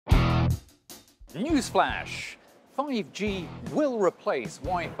Newsflash! 5G will replace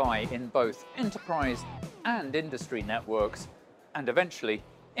Wi-Fi in both enterprise and industry networks, and eventually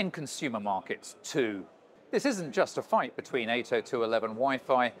in consumer markets too. This isn't just a fight between 802.11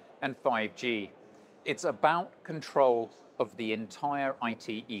 Wi-Fi and 5G. It's about control of the entire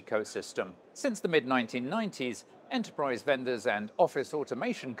IT ecosystem. Since the mid-1990s, enterprise vendors and office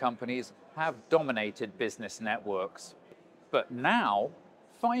automation companies have dominated business networks. But now,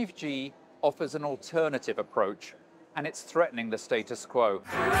 5G offers an alternative approach, and it's threatening the status quo.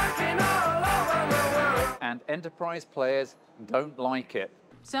 And enterprise players don't like it.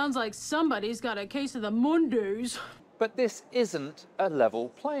 Sounds like somebody's got a case of the Mundus. But this isn't a level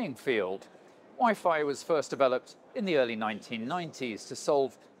playing field. Wi-Fi was first developed in the early 1990s to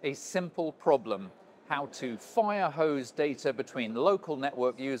solve a simple problem: how to fire hose data between local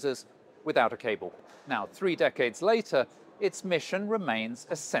network users without a cable. Now, 3 decades later, its mission remains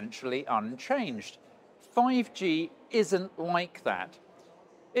essentially unchanged. 5G isn't like that.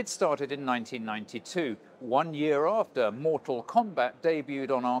 It started in 1992, 1 year after Mortal Kombat debuted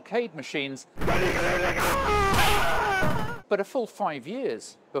on arcade machines, but a full 5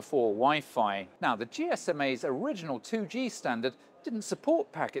 years before Wi-Fi. Now, the GSMA's original 2G standard didn't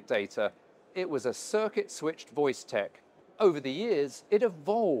support packet data. It was a circuit-switched voice tech. Over the years, it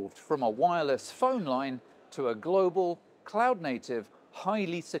evolved from a wireless phone line to a global, cloud-native,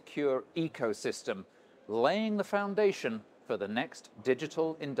 highly secure ecosystem, laying the foundation for the next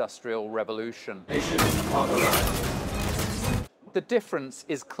digital industrial revolution. The difference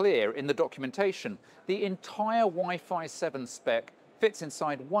is clear in the documentation. The entire Wi-Fi 7 spec fits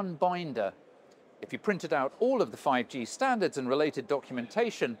inside one binder. If you printed out all of the 5G standards and related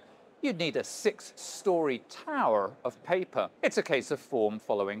documentation, you'd need a 6-story tower of paper. It's a case of form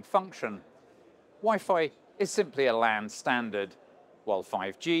following function. Wi-Fi is simply a LAN standard, while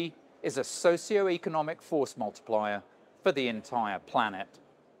 5G is a socio-economic force multiplier for the entire planet.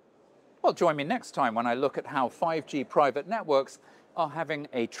 Well, join me next time when I look at how 5G private networks are having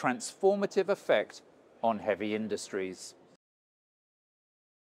a transformative effect on heavy industries.